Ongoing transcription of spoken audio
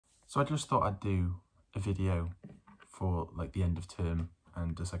So I just thought I'd do a video for like the end of term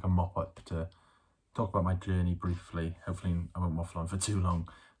and just like a mop up to talk about my journey briefly. Hopefully I won't waffle on for too long,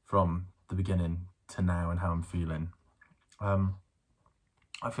 from the beginning to now and how I'm feeling.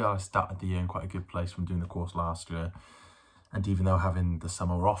 I feel I started the year in quite a good place from doing the course last year, and even though having the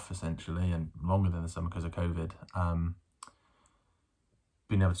summer off essentially, and longer than the summer because of COVID,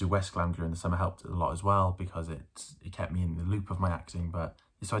 being able to do West Glam during the summer helped a lot as well, because it kept me in the loop of my acting. But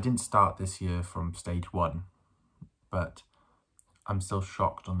so I didn't start this year from stage one, but I'm still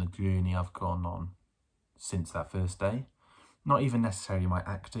shocked on the journey I've gone on since that first day. Not even necessarily my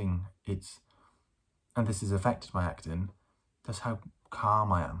acting, and this has affected my acting, just how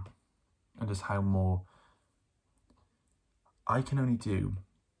calm I am, and just how more I can only do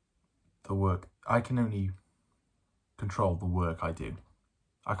the work, I can only control the work I do.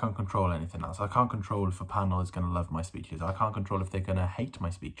 I can't control anything else. I can't control if a panel is going to love my speeches. I can't control if they're going to hate my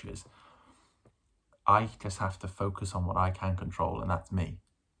speeches. I just have to focus on what I can control, and that's me.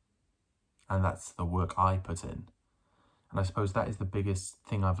 And that's the work I put in. And I suppose that is the biggest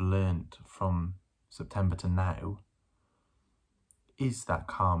thing I've learned from September to now, is that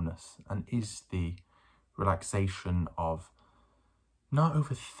calmness, and is the relaxation of not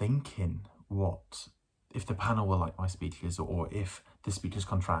overthinking if the panel will like my speeches, or if the speeches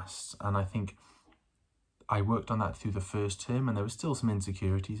contrasts. And I think I worked on that through the first term, and there were still some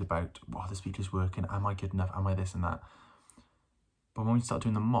insecurities about, well, the speech is working, am I good enough, am I this and that? But when we start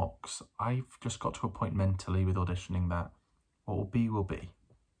doing the mocks, I've just got to a point mentally with auditioning that what will be will be.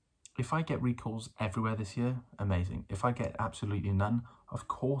 If I get recalls everywhere this year, amazing. If I get absolutely none, of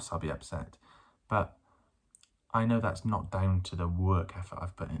course I'll be upset. But I know that's not down to the work effort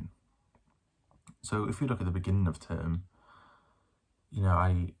I've put in. So if we look at the beginning of term, you know,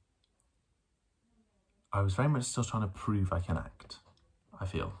 I was very much still trying to prove I can act. I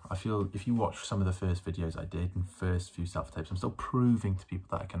feel if you watch some of the first videos I did and first few self-tapes, I'm still proving to people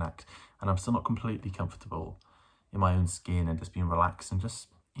that I can act, and I'm still not completely comfortable in my own skin and just being relaxed and just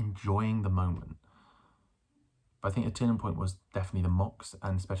enjoying the moment. But I think a turning point was definitely the mocks,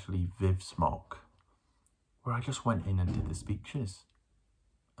 and especially Viv's mock, where I just went in and did the speeches.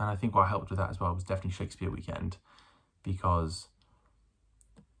 And I think what helped with that as well was definitely Shakespeare weekend, because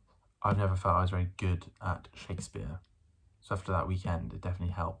I've never felt I was very good at Shakespeare. So after that weekend, it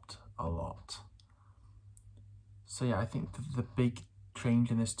definitely helped a lot. So yeah, I think the big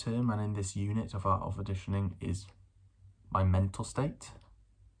change in this term and in this unit of Art of Auditioning is my mental state,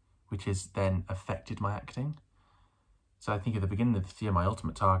 which has then affected my acting. So I think at the beginning of this year, my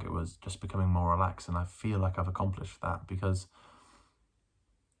ultimate target was just becoming more relaxed, and I feel like I've accomplished that, because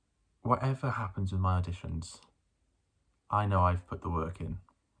whatever happens with my auditions, I know I've put the work in.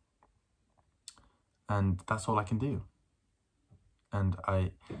 And that's all I can do. And I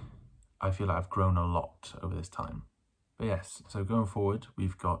feel like I've grown a lot over this time. But yes, so going forward,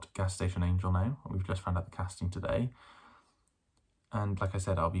 we've got Gas Station Angel now. We've just found out the casting today. And like I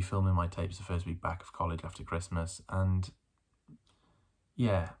said, I'll be filming my tapes the first week back of college after Christmas. And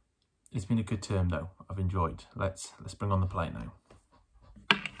yeah, it's been a good term though. I've enjoyed. Let's bring on the play now.